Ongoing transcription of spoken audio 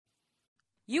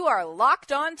You are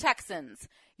Locked On Texans,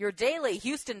 your daily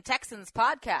Houston Texans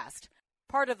podcast,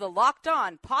 part of the Locked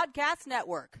On Podcast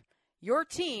Network, your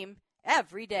team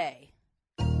every day.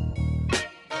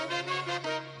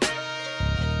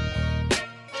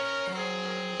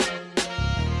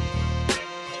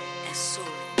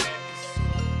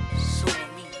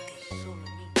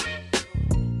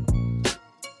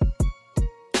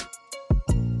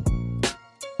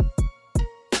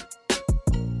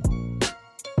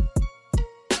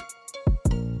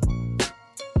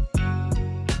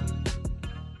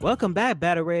 Welcome back,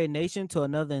 Battle Red Nation, to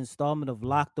another installment of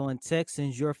Locked On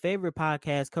Texans, your favorite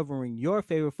podcast covering your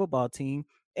favorite football team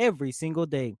every single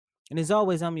day. And as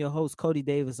always, I'm your host, Cody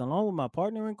Davis, along with my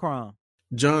partner in crime,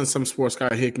 John Some Sports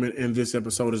Guy Hickman, and this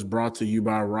episode is brought to you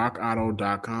by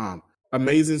RockAuto.com.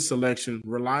 Amazing selection,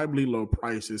 reliably low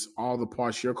prices, all the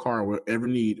parts your car will ever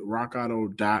need.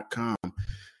 RockAuto.com.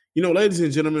 You know, ladies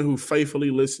and gentlemen who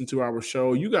faithfully listen to our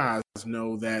show, you guys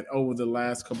know that over the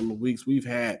last couple of weeks, we've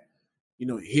had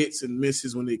hits and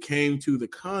misses when it came to the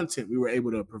content we were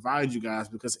able to provide you guys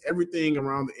because everything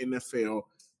around the NFL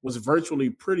was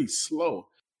virtually pretty slow.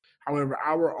 However,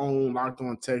 our own Locked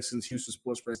On Texans,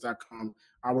 HoustonSportsPress.com,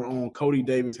 our own Cody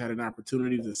Davis had an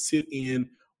opportunity to sit in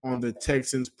on the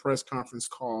Texans press conference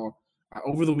call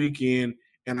over the weekend.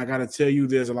 And I got to tell you,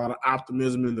 there's a lot of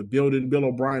optimism in the building. Bill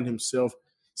O'Brien himself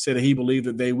said that he believed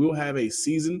that they will have a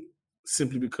season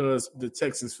simply because the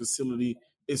Texans facility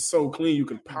is so clean you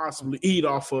can possibly eat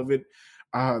off of it,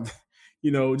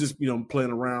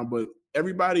 playing around. But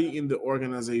everybody in the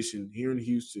organization here in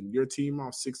Houston, your team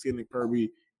off 16 and Kirby,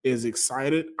 is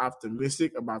excited,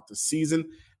 optimistic about the season.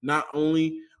 Not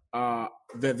only that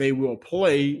they will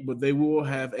play, but they will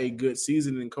have a good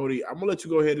season. And Cody, I'm gonna let you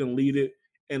go ahead and lead it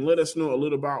and let us know a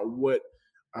little bit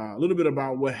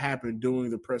about what happened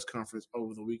during the press conference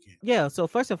over the weekend. Yeah, so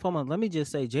first and foremost, let me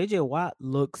just say J.J. Watt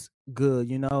looks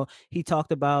good. He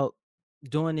talked about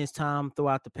during this time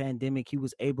throughout the pandemic, he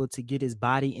was able to get his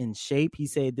body in shape. He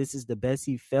said this is the best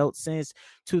he felt since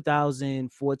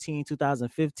 2014,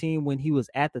 2015, when he was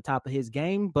at the top of his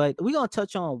game. But we're going to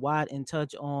touch on Watt and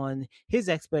touch on his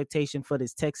expectation for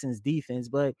this Texans defense.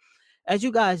 But as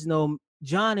you guys know,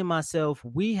 John and myself,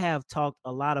 we have talked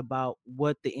a lot about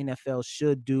what the NFL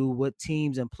should do, what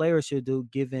teams and players should do,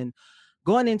 given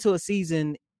going into a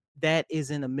season that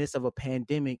is in the midst of a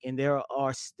pandemic, and there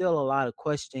are still a lot of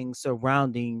questions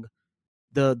surrounding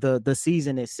the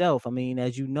season itself. I mean,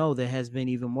 as you know, there has been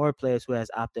even more players who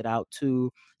has opted out to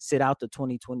sit out the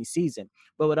 2020 season.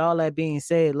 But with all that being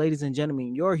said, ladies and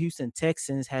gentlemen, your Houston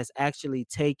Texans has actually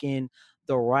taken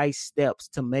the right steps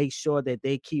to make sure that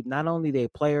they keep not only their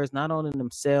players, not only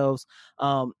themselves,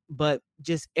 but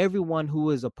just everyone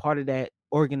who is a part of that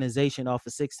organization off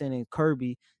of 16 and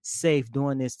Kirby safe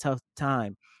during this tough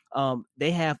time.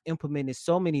 They have implemented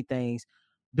so many things.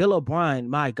 Bill O'Brien,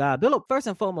 my God. First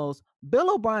and foremost,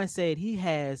 Bill O'Brien said he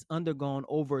has undergone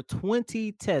over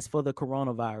 20 tests for the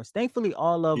coronavirus. Thankfully,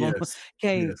 all of them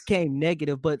came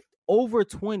negative, but over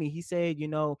 20. He said,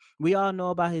 we all know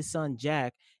about his son,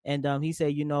 Jack. And he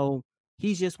said,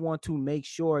 he just want to make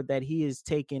sure that he is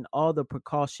taking all the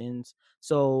precautions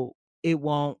so it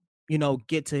won't,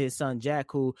 get to his son, Jack,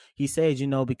 who he says,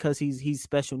 because he's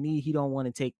special need, he don't want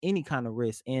to take any kind of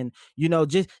risk. And,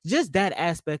 just that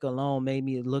aspect alone made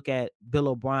me look at Bill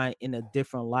O'Brien in a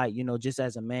different light, just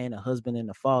as a man, a husband, and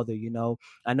a father.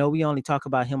 I know we only talk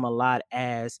about him a lot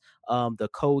as the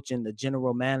coach and the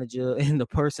general manager and the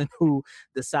person who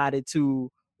decided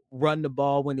to run the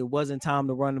ball when it wasn't time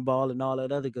to run the ball and all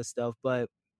that other good stuff. But,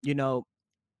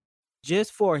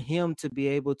 just for him to be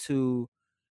able to,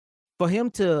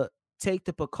 take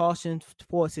the precautions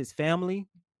towards his family,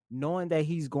 knowing that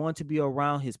he's going to be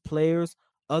around his players,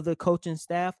 other coaching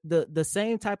staff, the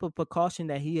same type of precaution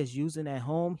that he is using at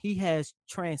home, he has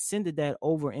transcended that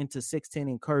over into 16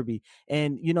 and Kirby.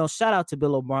 And, shout out to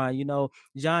Bill O'Brien.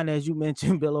 John, as you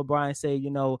mentioned, Bill O'Brien said,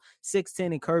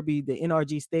 16 and Kirby, the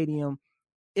NRG Stadium,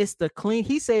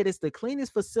 he said it's the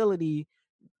cleanest facility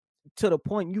to the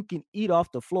point you can eat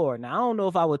off the floor. Now, I don't know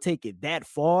if I would take it that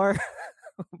far,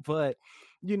 but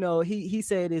he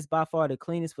said it's by far the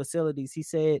cleanest facilities. He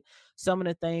said some of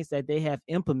the things that they have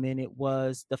implemented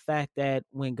was the fact that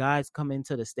when guys come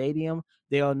into the stadium,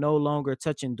 they are no longer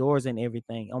touching doors and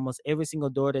everything. Almost every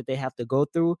single door that they have to go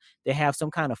through, they have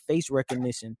some kind of face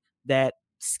recognition that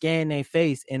scan their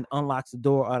face and unlocks the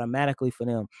door automatically for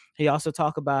them. He also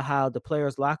talked about how the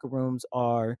players' locker rooms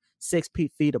are 6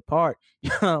 feet apart.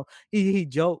 He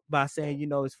joked by saying,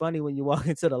 it's funny when you walk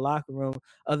into the locker room,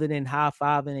 other than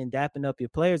high-fiving and dapping up your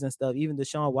players and stuff. Even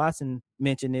Deshaun Watson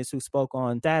mentioned this, who spoke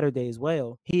on Saturday as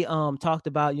well. He talked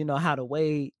about, how the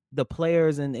way the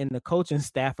players and the coaching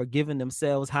staff are giving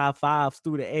themselves high fives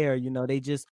through the air. They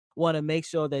just want to make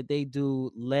sure that they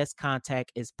do less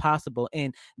contact as possible.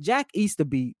 And Jack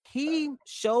Easterby, he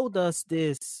showed us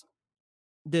this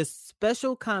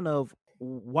special kind of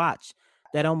watch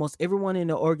that almost everyone in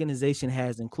the organization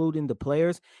has, including the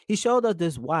players. He showed us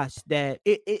this watch that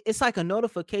it's like a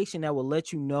notification that will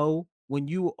let you know when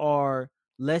you are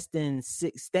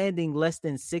standing less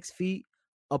than 6 feet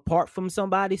apart from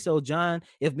somebody. So John,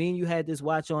 if me and you had this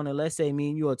watch on, and let's say me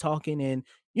and you are talking, and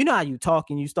you know how you talk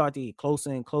and you start to get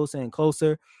closer and closer and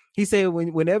closer. He said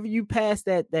whenever you pass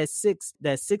that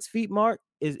 6 feet mark,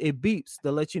 it beeps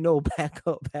to let you know back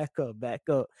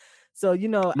up. So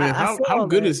Man, how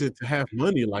good that. is it to have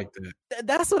money like that?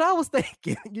 That's what I was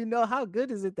thinking. How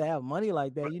good is it to have money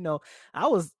like that? I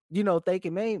was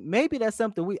thinking maybe that's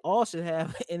something we all should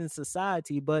have in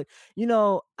society. But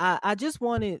I just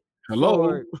wanted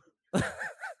Hello.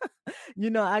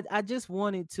 I just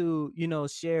wanted to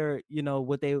share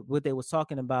what they was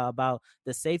talking about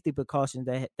the safety precautions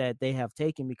that they have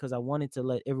taken, because I wanted to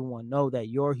let everyone know that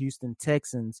your Houston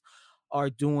Texans are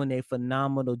doing a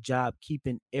phenomenal job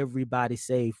keeping everybody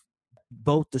safe.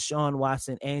 Both Deshaun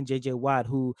Watson and JJ Watt,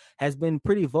 who has been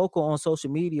pretty vocal on social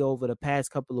media over the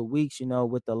past couple of weeks,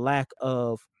 with the lack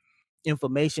of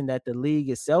information that the league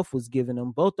itself was giving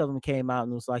them. Both of them came out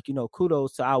and was like,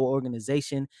 kudos to our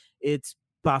organization. It's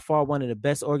by far one of the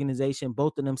best organizations.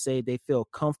 Both of them say they feel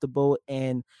comfortable.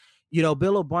 And,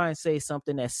 Bill O'Brien says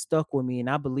something that stuck with me. And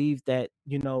I believe that,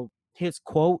 his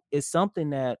quote is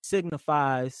something that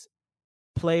signifies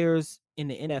players in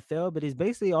the NFL, but it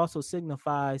basically also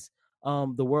signifies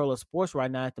the world of sports right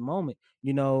now at the moment.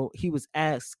 He was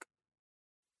asked,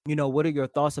 what are your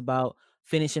thoughts about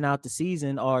finishing out the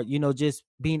season, or just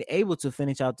being able to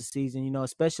finish out the season,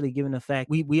 especially given the fact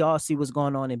we all see what's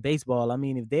going on in baseball. I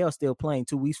mean, if they are still playing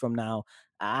 2 weeks from now,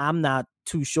 I'm not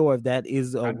too sure if that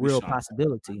is a real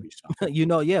possibility.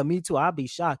 Yeah, me too. I'd be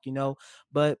shocked,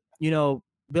 but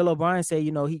Bill O'Brien said,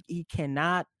 he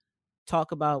cannot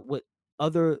talk about what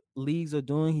other leagues are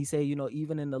doing. He said,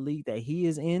 even in the league that he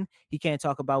is in, he can't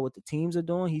talk about what the teams are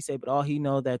doing. He said, but all he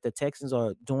know that the Texans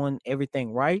are doing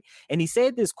everything right. And he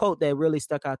said this quote that really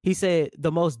stuck out. He said,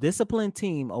 the most disciplined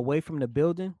team away from the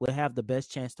building will have the best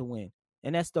chance to win.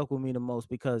 And that stuck with me the most,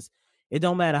 because it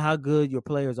don't matter how good your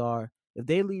players are. If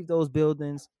they leave those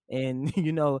buildings and,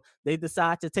 they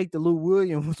decide to take the Lou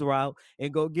Williams route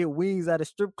and go get wings at a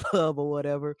strip club or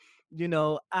whatever,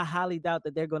 I highly doubt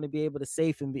that they're going to be able to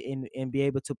safe and be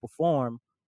able to perform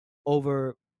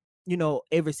over,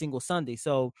 every single Sunday.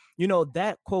 So,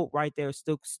 that quote right there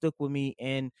stuck with me.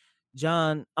 And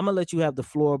John, I'm going to let you have the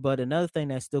floor. But another thing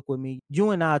that stuck with me,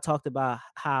 you and I talked about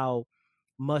how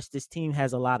much this team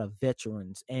has a lot of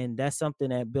veterans. And that's something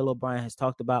that Bill O'Brien has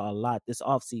talked about a lot this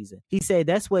offseason. He said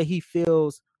that's where he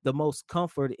feels the most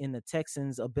comfort in the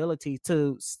Texans' ability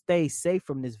to stay safe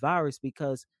from this virus,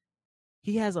 because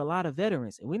he has a lot of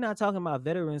veterans. And we're not talking about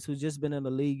veterans who've just been in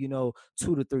the league, 2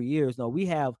 to 3 years. No, we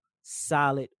have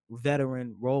solid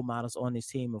veteran role models on this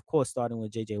team, of course, starting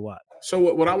with JJ Watt. So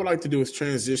what I would like to do is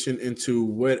transition into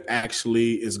what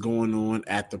actually is going on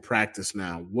at the practice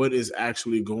now. What is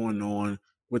actually going on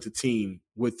with the team,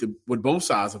 with both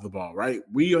sides of the ball, right?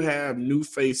 We have new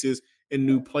faces and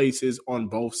new places on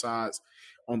both sides,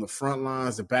 on the front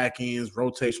lines, the back ends,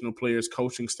 rotational players,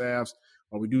 coaching staffs.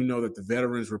 But we do know that the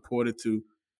veterans reported to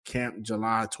camp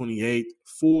July 28th.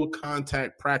 Full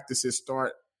contact practices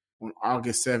start on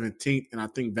August 17th, and I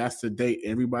think that's the date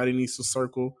everybody needs to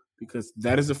circle, because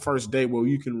that is the first day where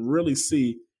you can really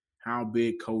see how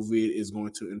big COVID is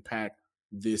going to impact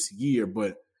this year.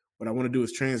 But what I want to do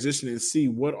is transition and see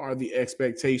what are the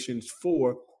expectations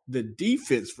for the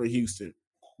defense for Houston.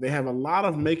 They have a lot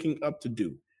of making up to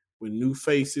do with new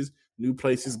faces, new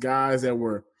places, guys that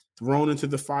were thrown into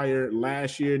the fire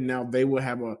last year. Now they will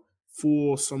have a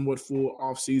somewhat full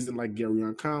offseason, like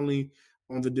Gareon Conley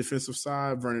on the defensive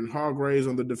side, Vernon Hargreaves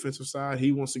on the defensive side.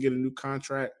 He wants to get a new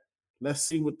contract. Let's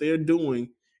see what they're doing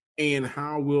and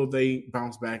how will they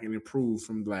bounce back and improve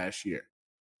from last year.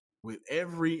 With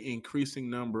every increasing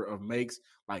number of makes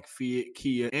like Fiat,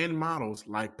 Kia, and models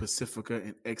like Pacifica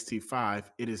and XT5,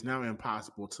 it is now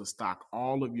impossible to stock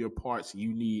all of your parts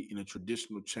you need in a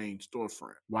traditional chain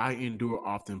storefront. Why endure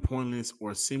often pointless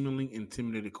or seemingly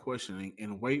intimidating questioning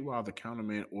and wait while the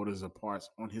counterman orders the parts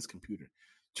on his computer,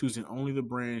 choosing only the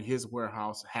brand his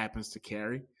warehouse happens to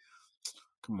carry?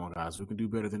 Come on, guys, we can do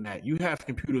better than that. You have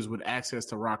computers with access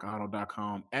to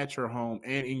rockauto.com at your home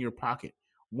and in your pocket.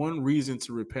 One reason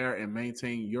to repair and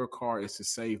maintain your car is to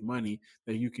save money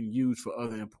that you can use for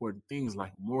other important things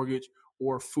like mortgage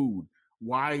or food.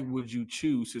 Why would you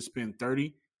choose to spend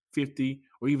 $30, 50,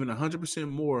 or even 100%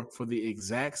 more for the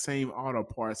exact same auto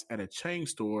parts at a chain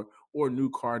store or new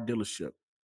car dealership.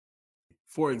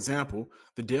 For example,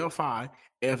 the Delphi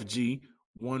FG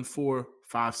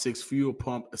 1456 fuel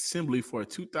pump assembly for a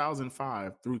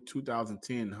 2005 through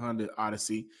 2010 Honda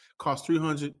Odyssey costs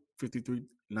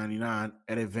 $353.99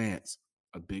 at Advance,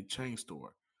 a big chain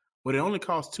store, but it only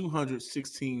costs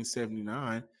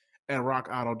 $216.79 at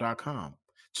rockauto.com.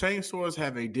 Chain stores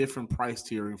have a different price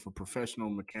tiering for professional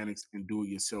mechanics and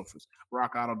do-it-yourselfers.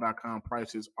 Rockauto.com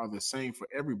prices are the same for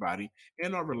everybody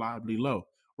and are reliably low.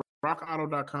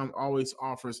 RockAuto.com always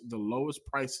offers the lowest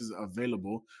prices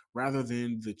available rather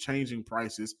than the changing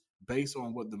prices based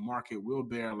on what the market will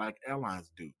bear, like airlines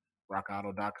do.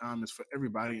 RockAuto.com is for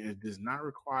everybody and it does not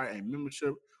require a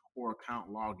membership or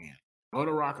account login. Go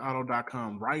to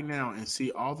RockAuto.com right now and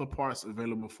see all the parts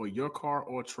available for your car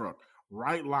or truck.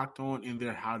 Right locked on in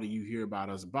their How Do You Hear About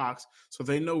Us box so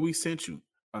they know we sent you.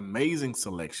 Amazing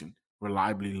selection,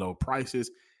 reliably low prices,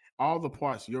 all the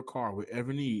parts your car will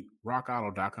ever need.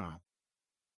 RockAuto.com.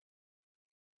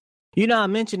 You know, I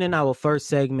mentioned in our first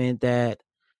segment that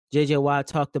JJ Watt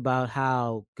talked about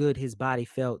how good his body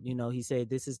felt. You know, he said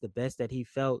this is the best that he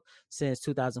felt since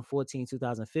 2014,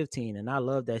 2015. And I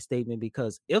love that statement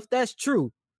because if that's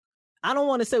true, I don't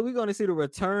want to say we're going to see the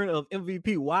return of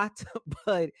MVP Watt,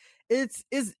 but it's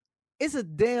a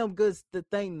damn good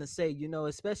thing to say, you know,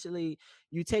 especially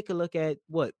you take a look at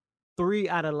 3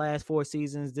 out of the last 4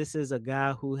 seasons. This is a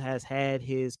guy who has had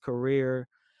his career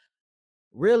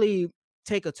really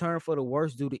take a turn for the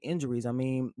worse due to injuries. I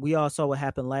mean, we all saw what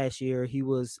happened last year. He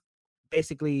was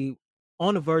basically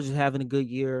on the verge of having a good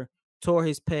year, tore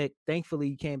his pec. Thankfully,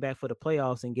 he came back for the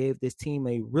playoffs and gave this team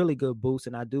a really good boost.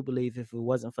 And I do believe if it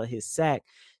wasn't for his sack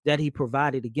that he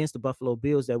provided against the Buffalo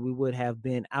Bills, that we would have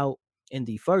been out in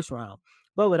the first round.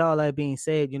 But with all that being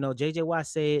said, you know, JJ Watt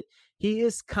said he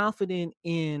is confident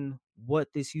in what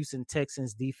this Houston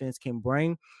Texans defense can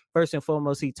bring. First and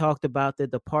foremost, he talked about the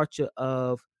departure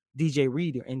of DJ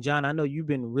Reader. And John, I know you've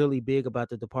been really big about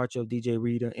the departure of DJ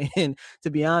Reader. And to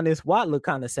be honest, Watt looked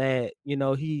kind of sad. You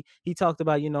know, he talked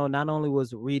about, you know, not only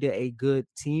was Reader a good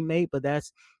teammate, but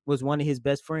that's was one of his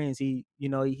best friends. He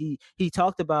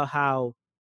talked about how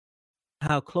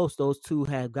close those two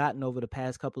have gotten over the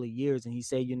past couple of years. And he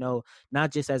said, you know,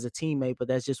 not just as a teammate, but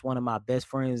that's just one of my best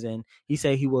friends. And he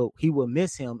said he will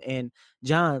miss him. And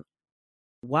John,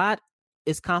 Watt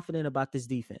is confident about this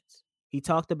defense. He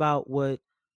talked about what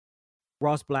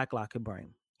Ross Blacklock could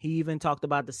bring. He even talked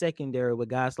about the secondary with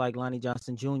guys like Lonnie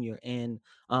Johnson Jr. and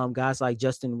guys like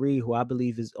Justin Reed, who I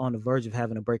believe is on the verge of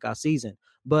having a breakout season.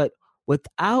 But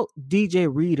without DJ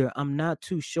Reader, I'm not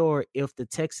too sure if the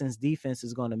Texans defense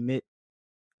is going to meet.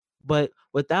 But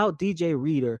without DJ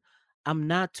Reader, I'm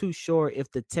not too sure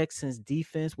if the Texans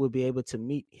defense will be able to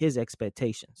meet his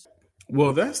expectations.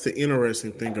 Well, that's the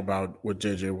interesting thing about what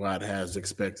JJ Watt has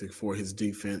expected for his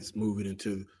defense moving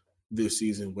into this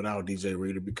season without DJ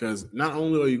Reader, because not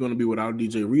only are you going to be without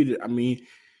DJ Reader, I mean,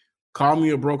 call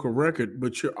me a broken record,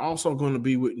 but you're also going to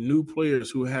be with new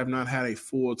players who have not had a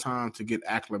full time to get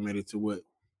acclimated to what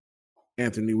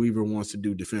Anthony Weaver wants to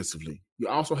do defensively. You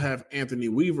also have Anthony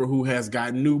Weaver, who has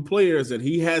got new players that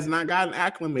he has not gotten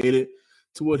acclimated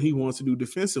to what he wants to do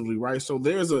defensively, right? So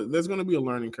there's going to be a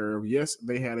learning curve. Yes,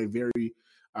 they had a very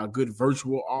good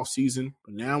virtual offseason,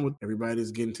 but now with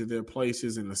everybody's getting to their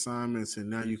places and assignments, and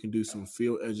now you can do some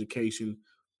field education.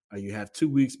 You have 2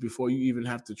 weeks before you even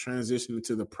have to transition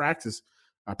into the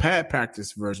pad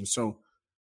practice version. So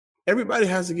everybody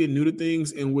has to get new to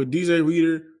things. And with DJ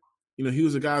Reader, you know, he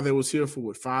was a guy that was here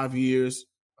for 5 years,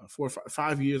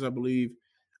 5 years, I believe.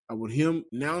 With him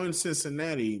now in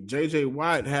Cincinnati, JJ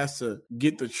Watt has to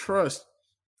get the trust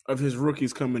of his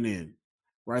rookies coming in,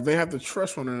 right? They have to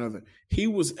trust one another. He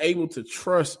was able to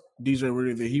trust DJ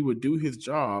Reader that he would do his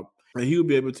job and he would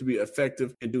be able to be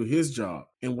effective and do his job.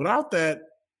 And without that,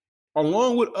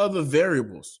 along with other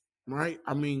variables, right?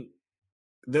 I mean,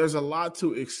 there's a lot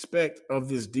to expect of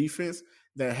this defense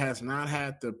that has not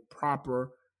had the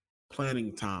proper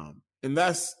planning time. And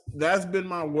that's been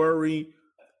my worry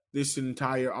this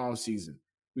entire offseason.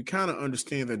 We kind of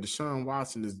understand that Deshaun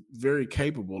Watson is very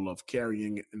capable of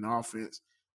carrying an offense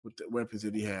with the weapons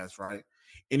that he has, right?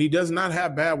 And he does not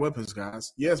have bad weapons,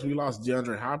 guys. Yes, we lost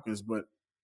DeAndre Hopkins, but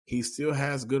he still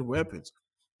has good weapons.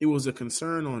 It was a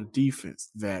concern on defense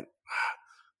that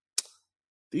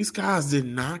these guys did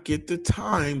not get the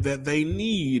time that they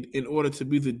need in order to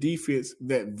be the defense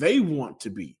that they want to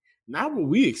be. Not what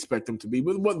we expect them to be,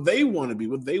 but what they want to be,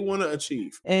 what they want to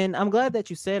achieve. And I'm glad that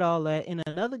you said all that. And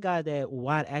another guy that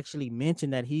Watt actually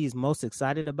mentioned that he is most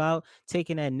excited about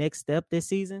taking that next step this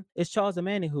season is Charles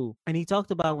Omenihu. And he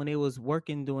talked about when they was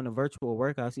working doing the virtual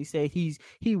workouts, he said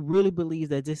he really believes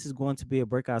that this is going to be a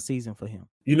breakout season for him.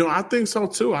 I think so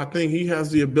too. I think he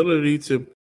has the ability to,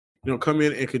 come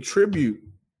in and contribute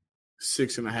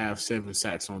 6.5, 7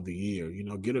 sacks on the year.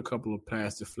 Get a couple of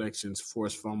pass deflections,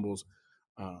 forced fumbles,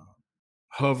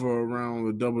 hover around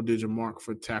the double-digit mark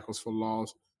for tackles for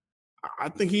loss. I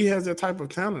think he has that type of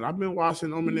talent. I've been watching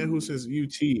Omenihu since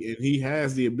UT, and he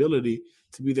has the ability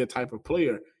to be that type of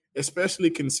player, especially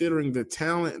considering the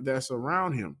talent that's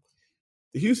around him.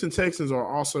 The Houston Texans are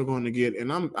also going to get, and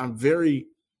they're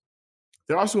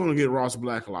also going to get Ross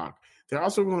Blacklock. They're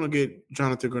also going to get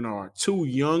Jonathan Grenard, 2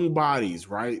 young bodies,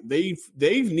 right? They've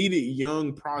needed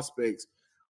young prospects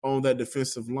on that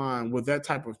defensive line with that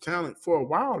type of talent for a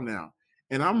while now.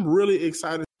 And I'm really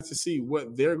excited to see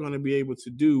what they're going to be able to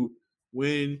do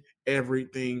when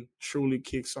everything truly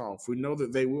kicks off. We know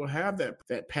that they will have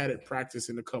that padded practice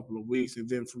in a couple of weeks. And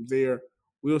then from there,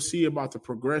 we'll see about the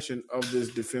progression of this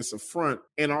defensive front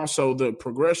and also the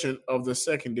progression of the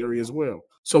secondary as well.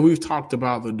 So we've talked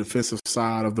about the defensive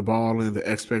side of the ball and the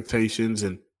expectations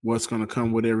and what's going to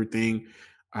come with everything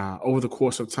over the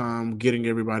course of time, getting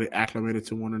everybody acclimated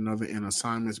to one another in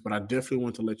assignments. But I definitely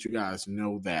want to let you guys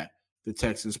know that the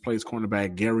Texans placed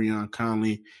cornerback Gareon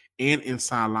Conley and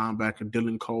inside linebacker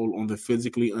Dylan Cole on the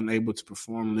physically unable to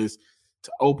perform list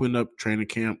to open up training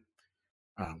camp.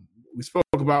 We spoke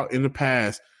about in the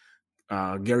past,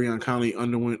 Gareon Conley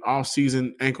underwent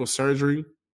off-season ankle surgery,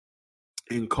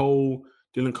 and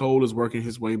Dylan Cole is working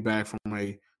his way back from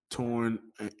a torn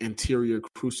anterior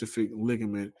crucifix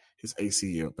ligament, his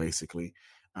ACL basically,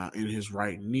 in his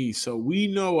right knee. So we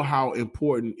know how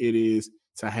important it is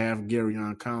to have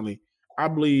Gareon Conley. I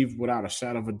believe without a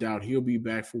shadow of a doubt, he'll be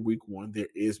back for week 1. There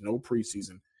is no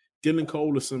preseason. Dylan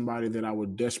Cole is somebody that I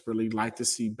would desperately like to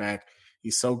see back.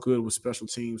 He's so good with special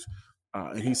teams,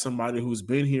 and he's somebody who's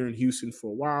been here in Houston for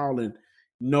a while and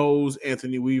knows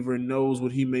Anthony Weaver, knows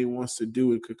what he may wants to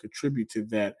do and could contribute to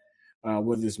that,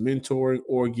 whether it's mentoring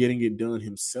or getting it done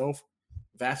himself.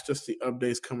 That's just the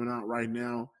updates coming out right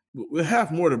now. We'll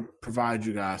have more to provide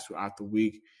you guys throughout the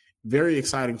week. Very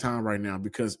exciting time right now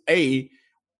because,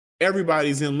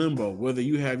 everybody's in limbo, whether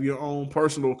you have your own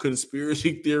personal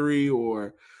conspiracy theory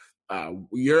or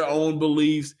your own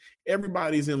beliefs.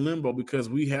 Everybody's in limbo because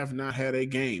we have not had a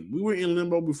game. We were in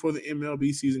limbo before the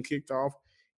MLB season kicked off,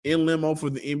 in limbo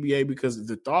for the NBA because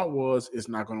the thought was it's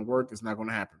not going to work, it's not going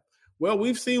to happen. Well,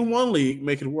 we've seen one league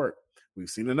make it work. We've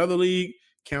seen another league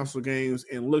cancel games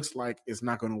and looks like it's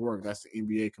not going to work. That's the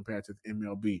NBA compared to the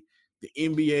MLB. The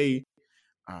NBA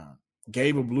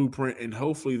gave a blueprint, and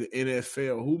hopefully the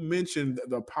NFL, who mentioned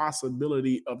the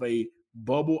possibility of a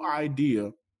bubble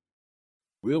idea,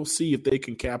 we'll see if they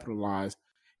can capitalize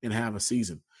and have a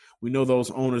season. We know those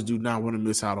owners do not want to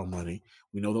miss out on money.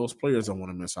 We know those players don't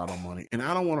want to miss out on money. And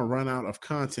I don't want to run out of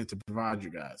content to provide you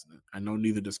guys. I know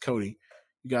neither does Cody.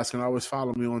 You guys can always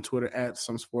follow me on Twitter at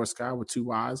SomeSportsGuy with 2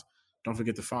 Y's. Don't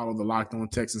forget to follow the Locked On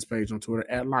Texans page on Twitter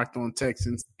at Locked On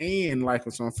Texans and like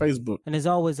us on Facebook. And as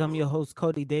always, I'm your host,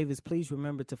 Cody Davis. Please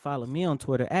remember to follow me on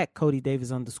Twitter at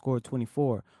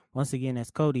CodyDavis_24. Once again, that's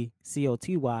Cody,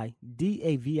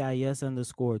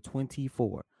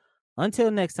 COTYDAVIS_24.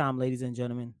 Until next time, ladies and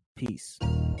gentlemen, peace.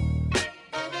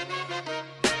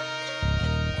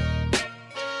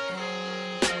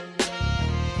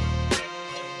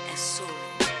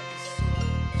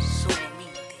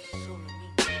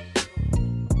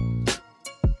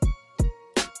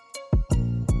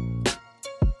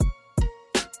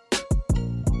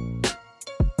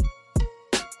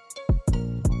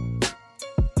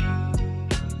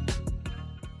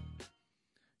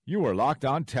 You are Locked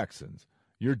On Texans,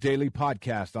 your daily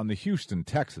podcast on the Houston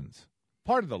Texans.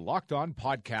 Part of the Locked On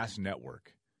Podcast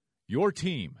Network, your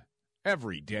team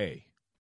every day.